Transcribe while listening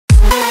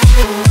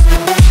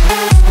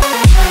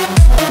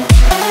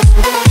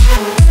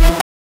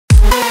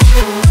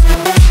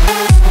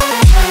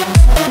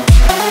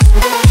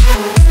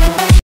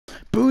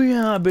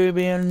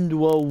baby, and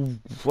well,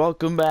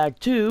 welcome back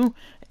to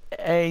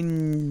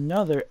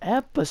another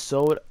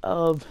episode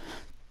of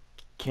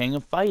King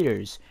of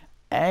Fighters.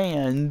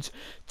 And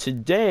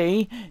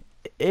today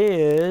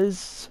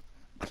is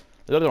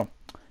well,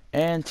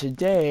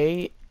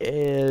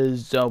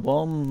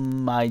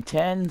 my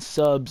 10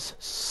 subs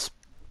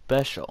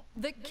special.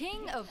 The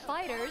King of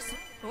Fighters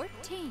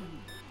 14.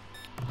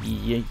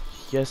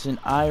 Yes, and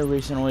I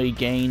recently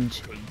gained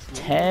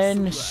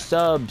 10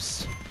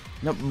 subs.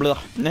 No,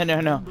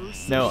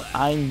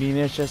 I mean,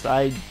 it's just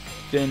I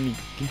didn't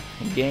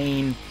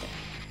gain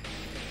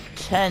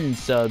 10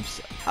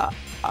 subs.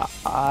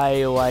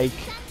 I like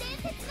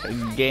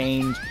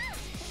gained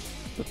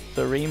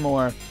 3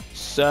 more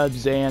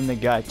subs and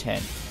got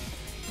 10.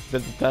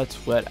 That's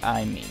what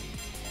I mean.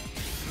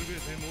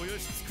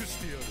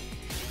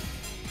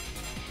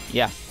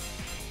 Yeah.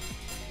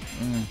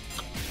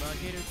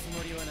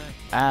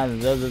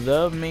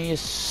 Love me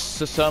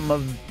some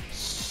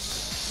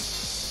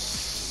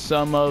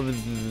of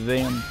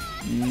them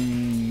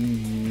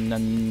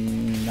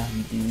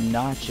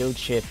nacho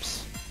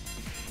chips.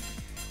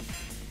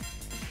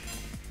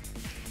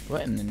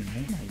 What in the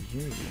name are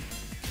you?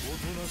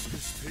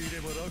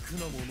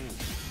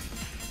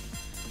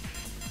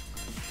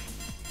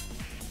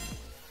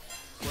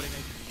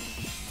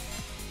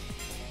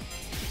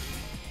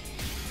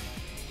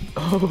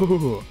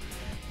 Oh,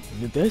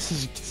 this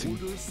is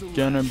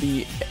gonna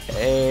be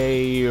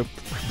a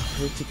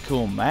pretty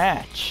cool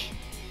match.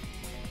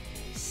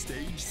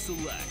 Stage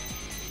select.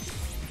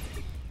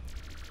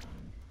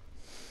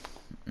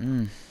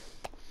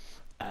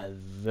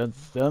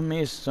 Love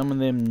me some of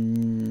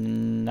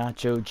them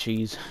nacho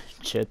cheese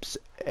chips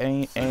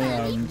and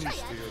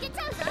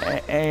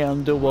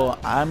well,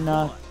 I'm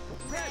not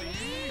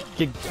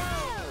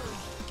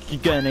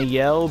gonna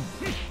yell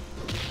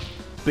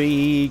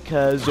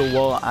because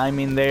well, I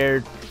mean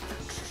they're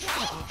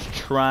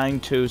trying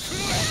to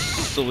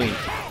sleep.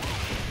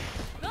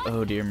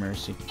 Oh dear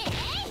mercy.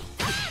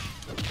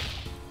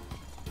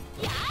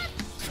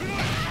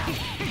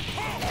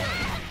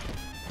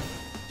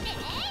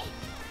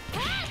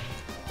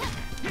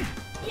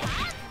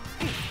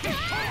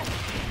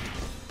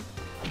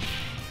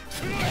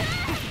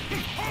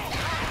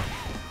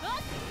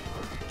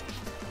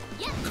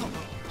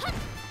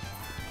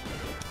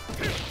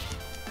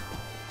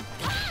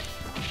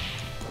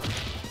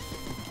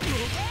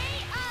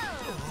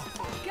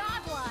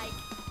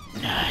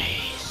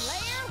 Nice.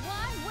 Player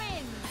 1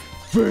 wins.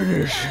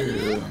 Finish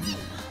him.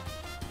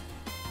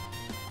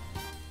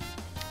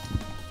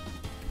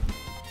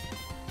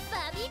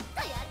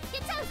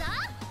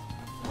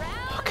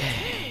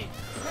 Okay.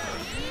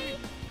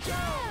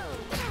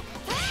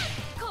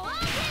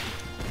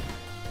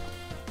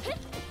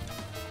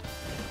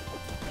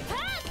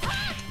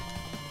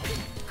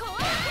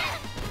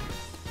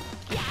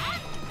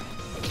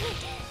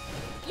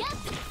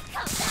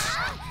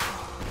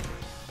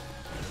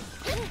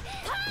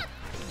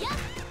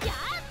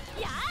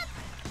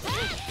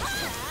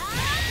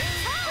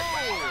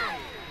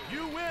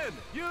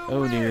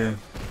 Oh dear.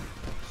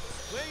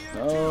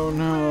 Oh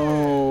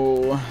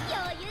no.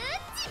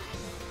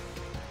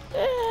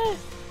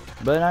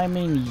 But I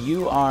mean,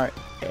 you are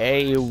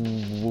a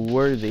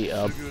worthy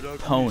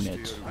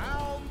opponent.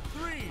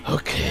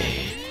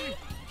 Okay.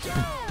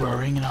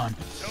 Bring it on.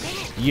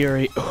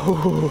 Yuri.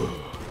 Oh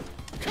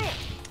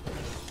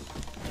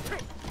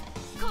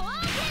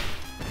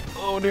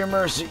dear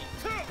mercy.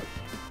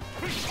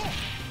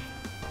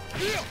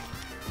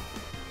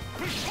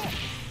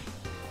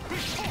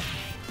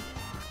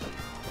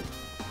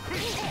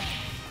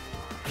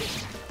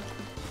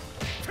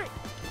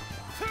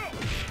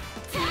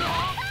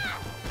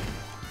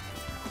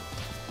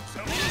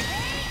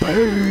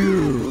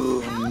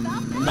 Boom!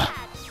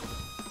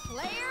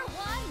 Player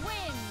 1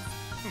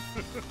 wins.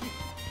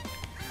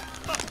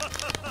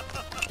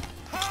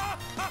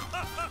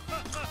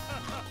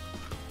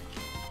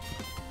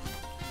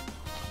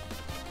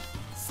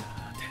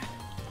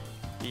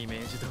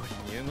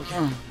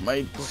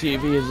 My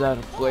TV is out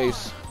of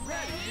place.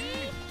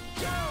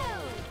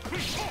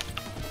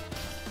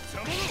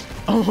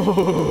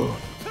 Oh!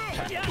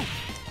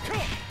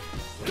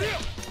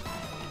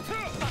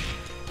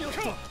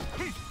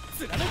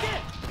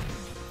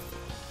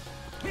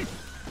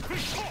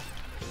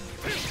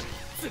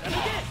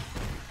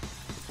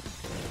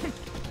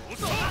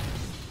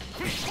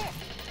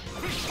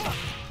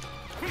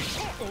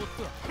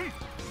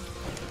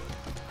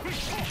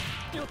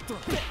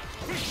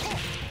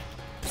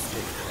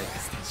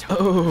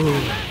 Oh,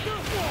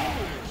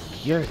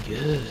 you're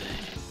good.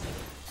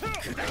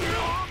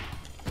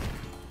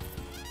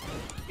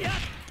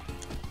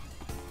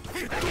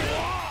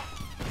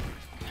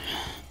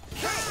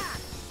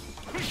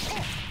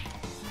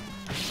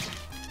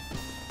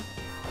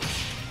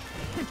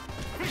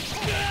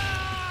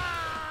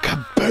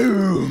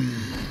 Kaboom!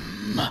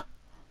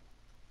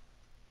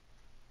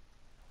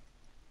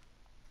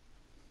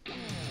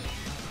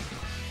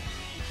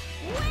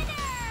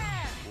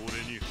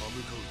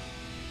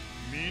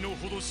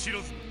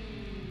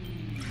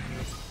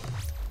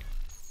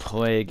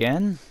 play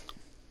again.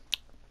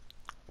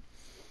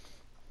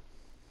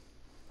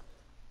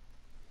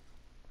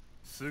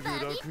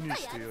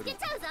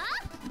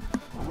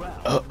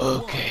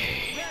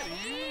 Okay.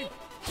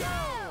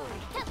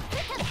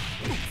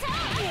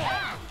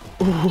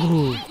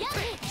 Ooh.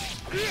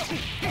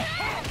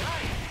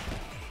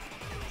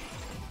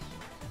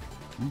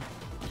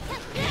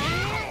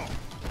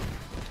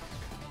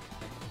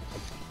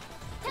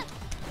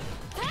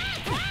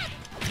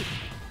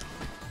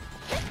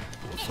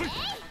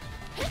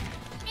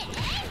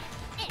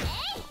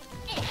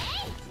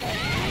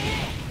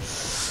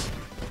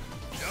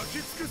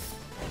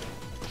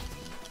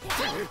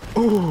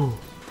 Ooh.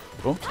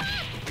 Oh.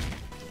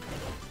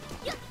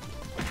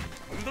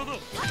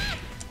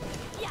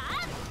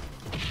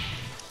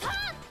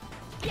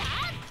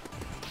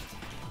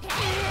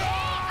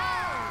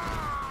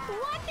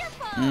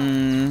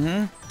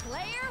 Mm-hmm.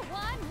 Player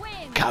 1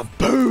 wins.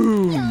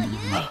 Kaboom!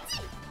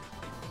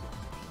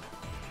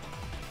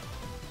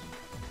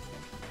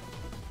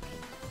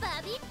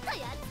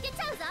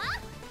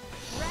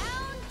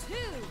 Round 2.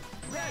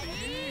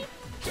 Ready?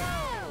 Go!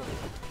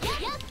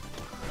 Yup.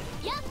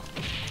 Yup.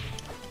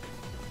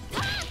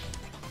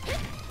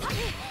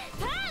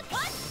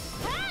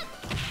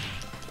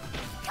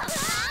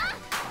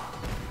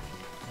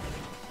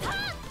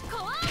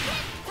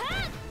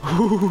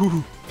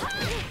 Ooh.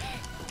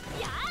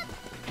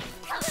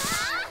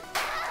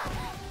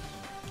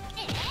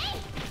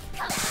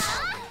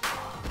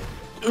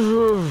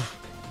 Ugh.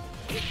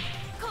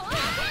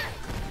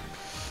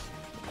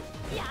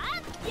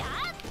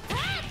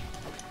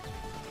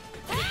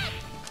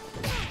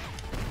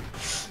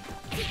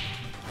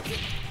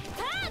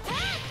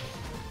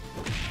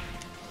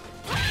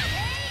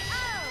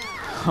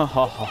 Ha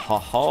ha ha ha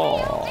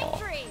ha.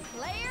 Victory.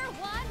 Player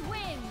 1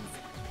 wins.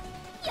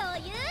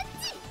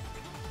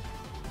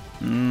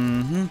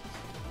 Mm-hmm.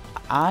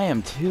 I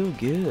am too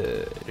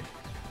good.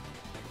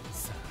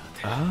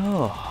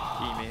 Oh,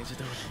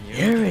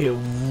 you're a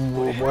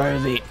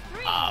worthy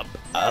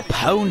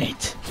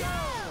opponent.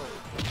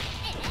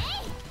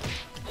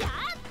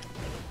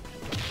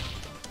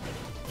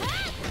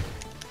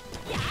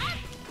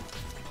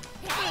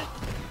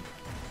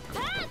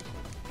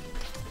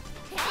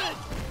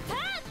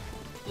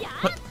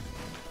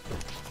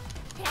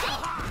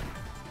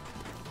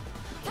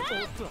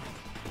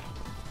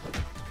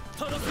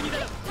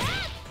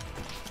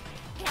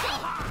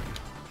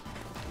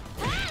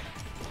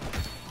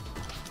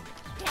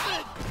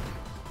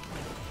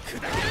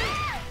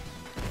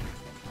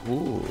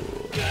 Ooh.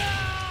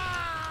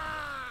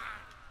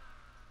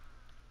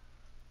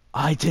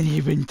 I didn't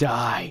even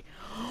die.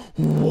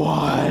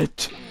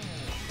 What?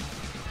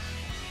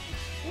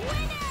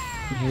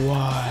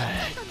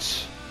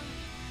 What?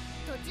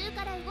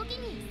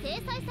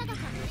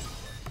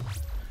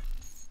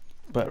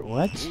 But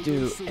let's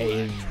do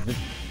a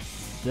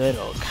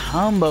little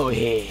combo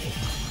here.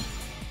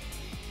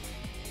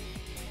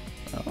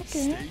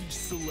 Okay. Stage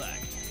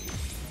select.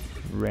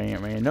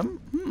 Random.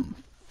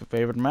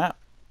 Favorite map?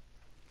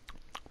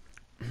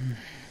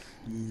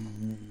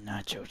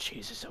 Nacho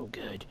cheese is so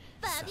good.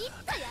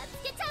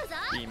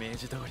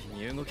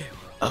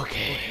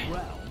 Okay.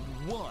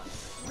 Round 1.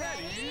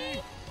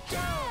 Ready?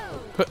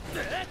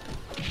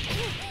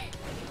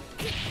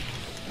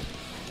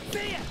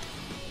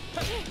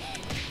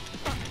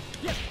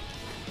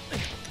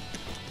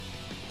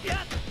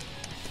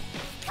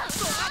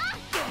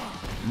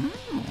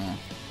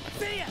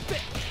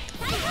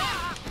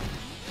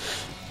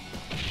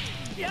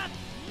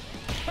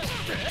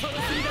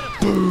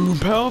 Boom,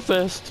 Power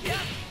Fist.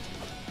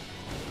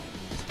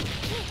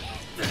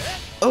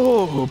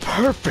 Oh,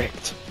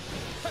 perfect.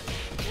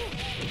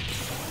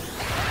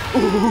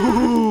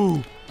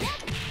 Ooh.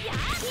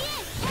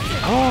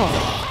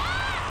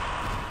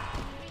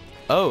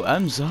 Oh,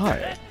 I'm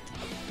sorry.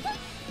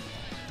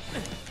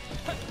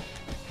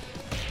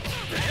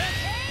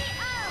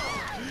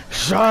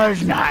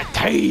 Charge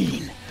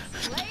 19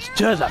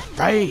 to the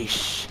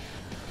face.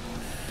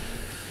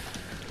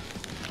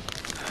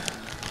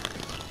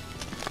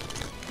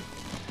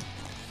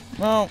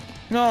 No,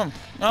 no,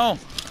 no.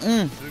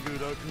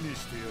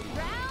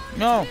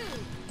 No.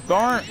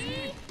 Darn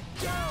it.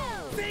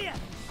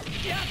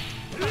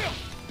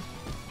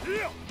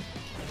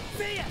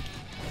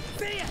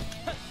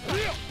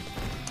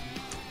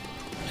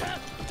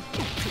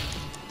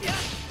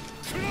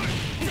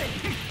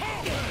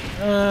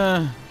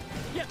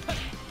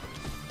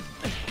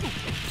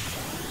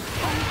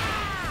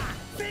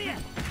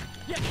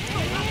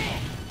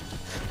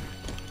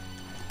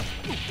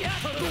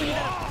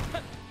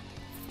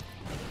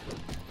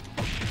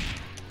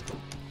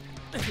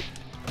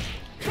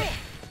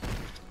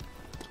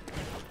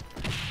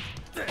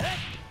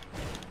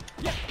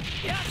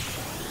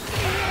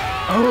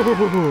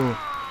 Oh,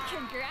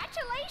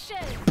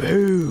 Congratulations.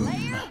 boom.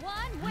 Player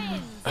 1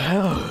 wins.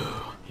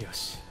 Oh, よ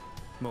し、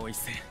もう一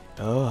戦。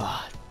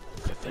 oh,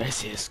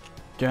 this is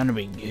gonna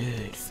be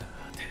good. さ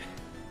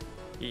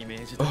て、イメ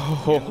ージ通 Oh, り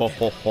ho, ho,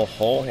 ho, ho,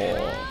 ho. Round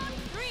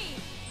 3.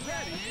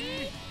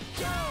 Ready?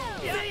 Go!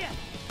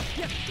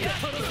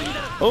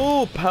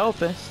 Oh, Power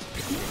Fist.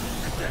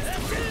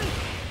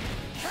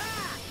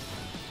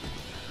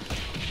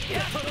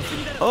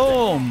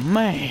 Oh,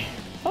 man.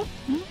 Oh.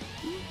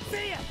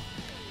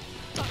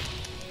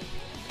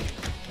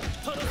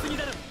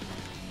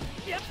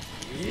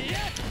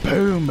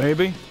 Boom,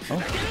 baby.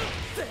 Oh.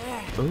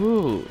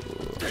 Ooh.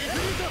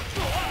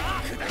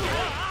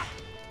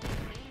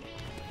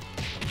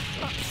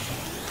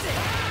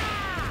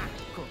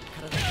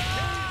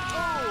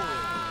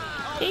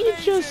 He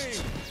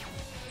just...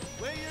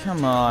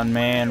 Come on,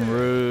 man.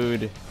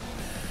 Rude.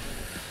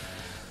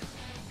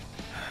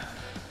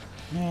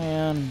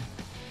 Man.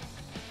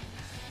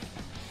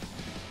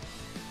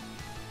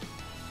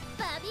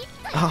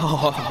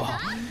 Oh.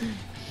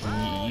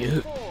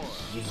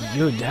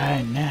 You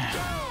die now.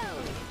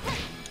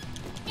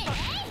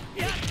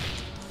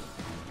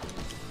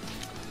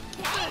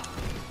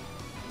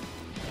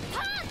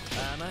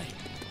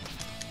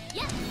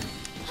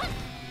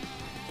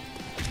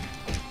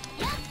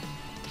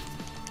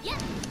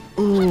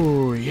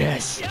 Ooh,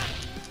 yes.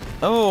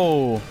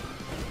 Oh.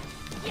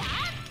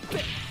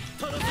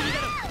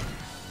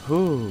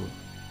 Ooh.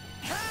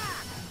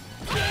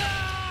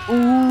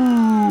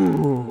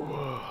 Ooh.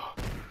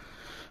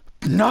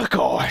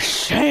 Knuckle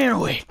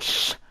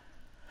sandwich.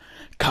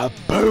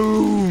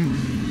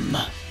 Kaboom.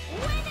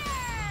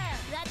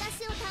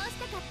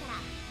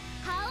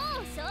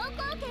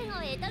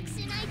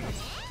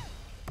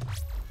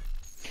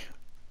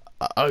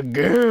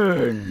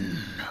 Again.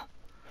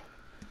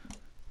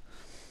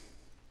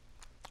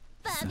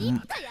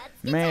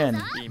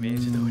 Man,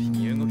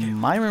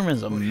 my room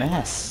is a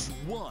mess.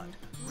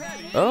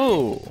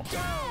 Oh.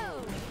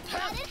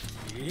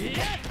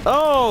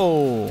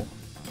 Oh.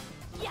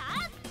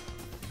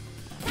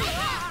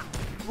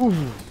 Ooh.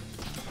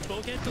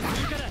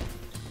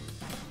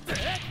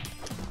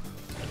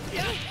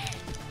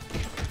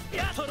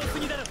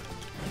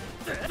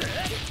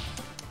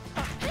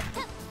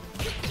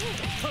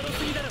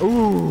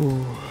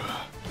 Ooh.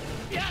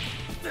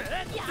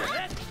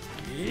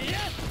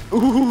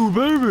 Ooh,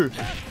 baby.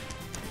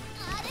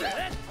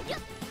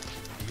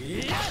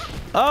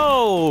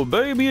 Oh,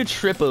 baby, a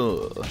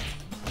triple.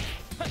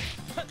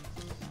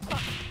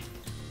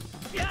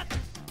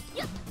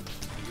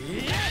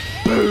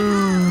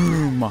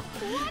 Boom.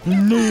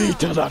 Knee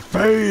to the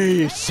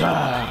face.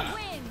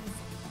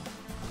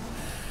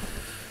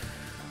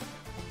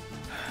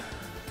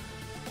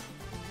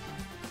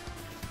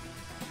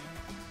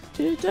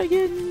 Did I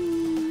get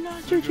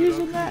nacho cheese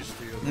in that?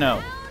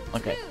 No.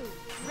 Okay.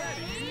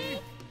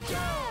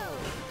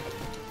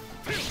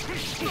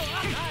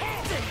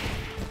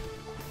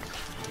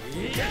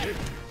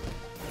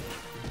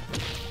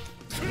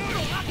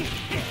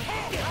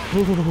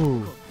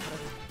 Ooh.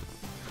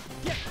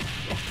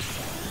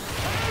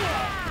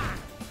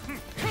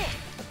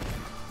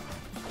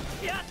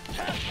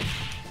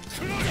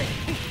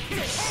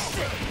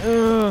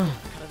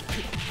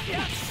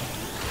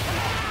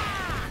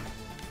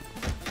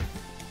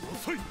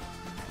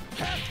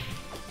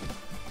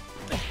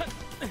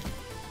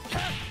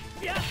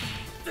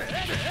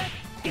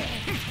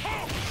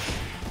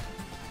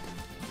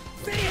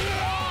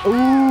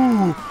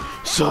 Ooh,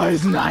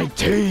 size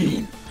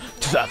 19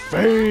 to the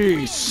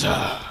face.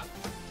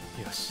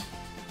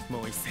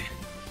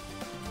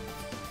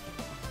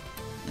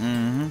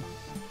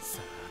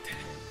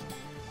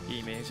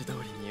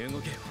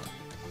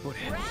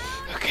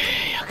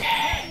 Okay,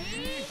 okay.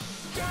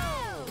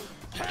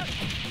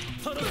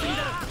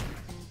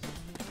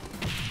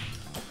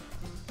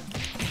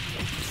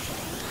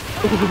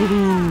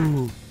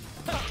 Ooh.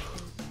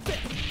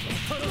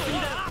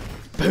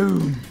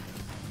 Boom.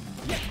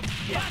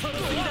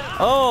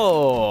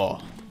 Oh.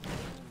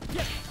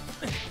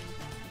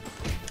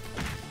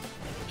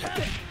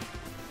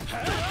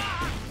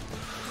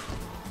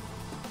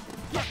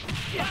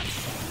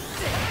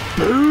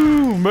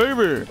 Boom,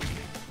 baby.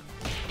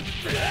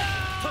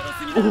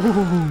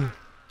 Ooh.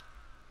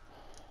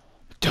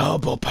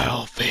 Double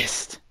Power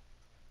Fist.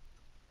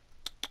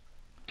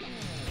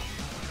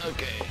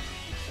 Okay.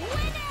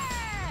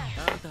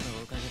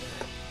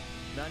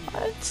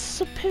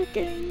 Let's pick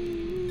a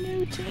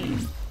new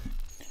team.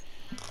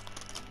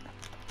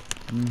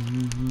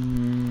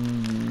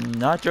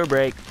 Not your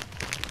break.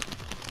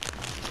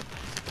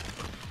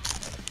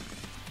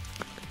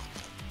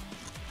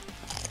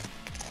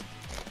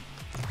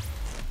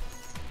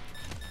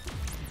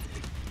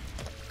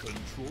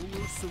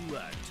 Controller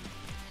select.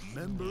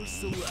 Member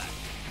select.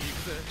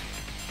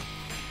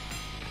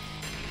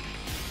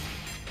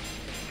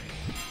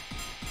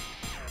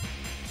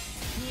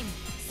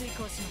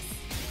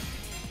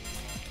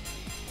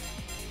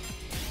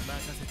 任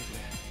せてくれ。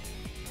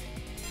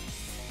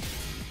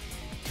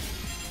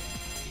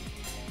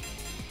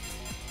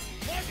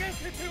任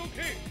せてお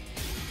け。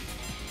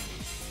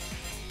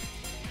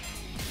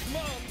Come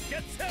on,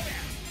 get to it.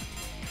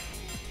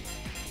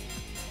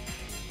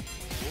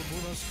 お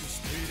となしく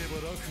していれば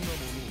楽なも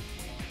の。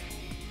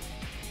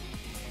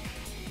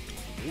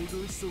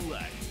Order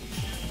select.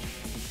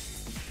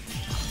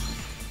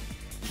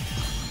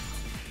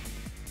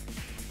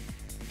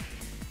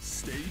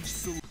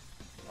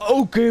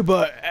 Okay,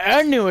 but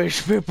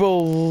anyways,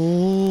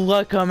 people,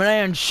 like, comment,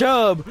 and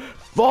sub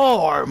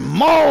for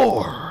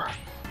more.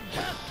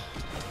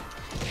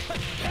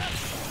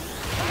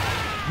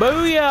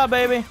 Booyah,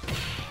 baby.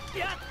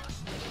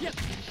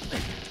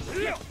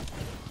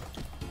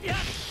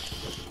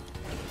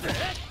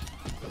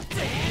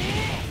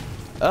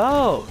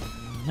 Oh,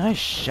 nice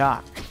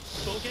shot.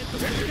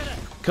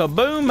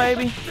 Kaboom,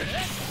 baby.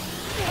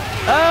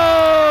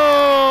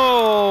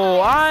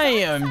 Oh, I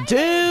am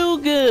too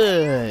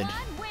good. One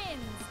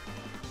wins.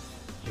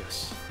 よ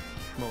し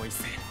もう一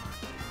戦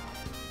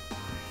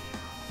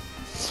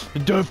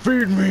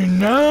Defeat me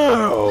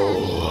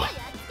now. やっ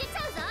つけちゃ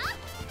うぞ。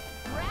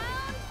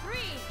Round 3.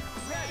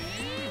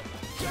 Ready,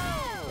 go.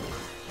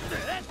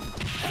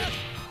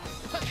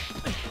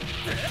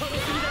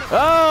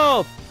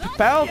 Oh,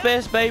 Power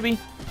Fist, baby.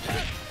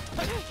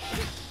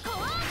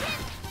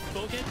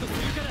 ボケッとす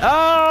るから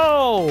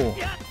Oh,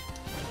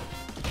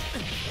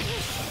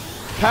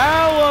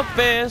 Power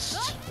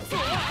Fist.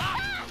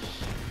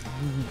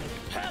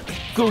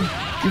 Good,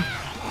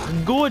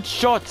 good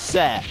shot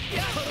set.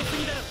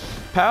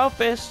 Power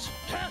Fist.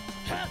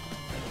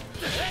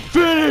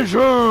 Finish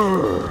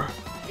her.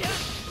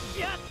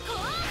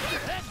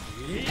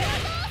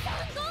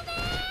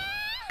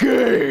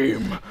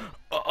 Game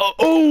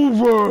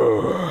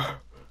over.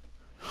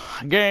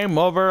 Game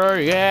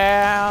over,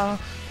 yeah.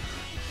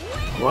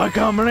 We're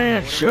coming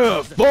in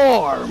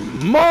for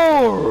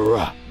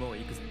more.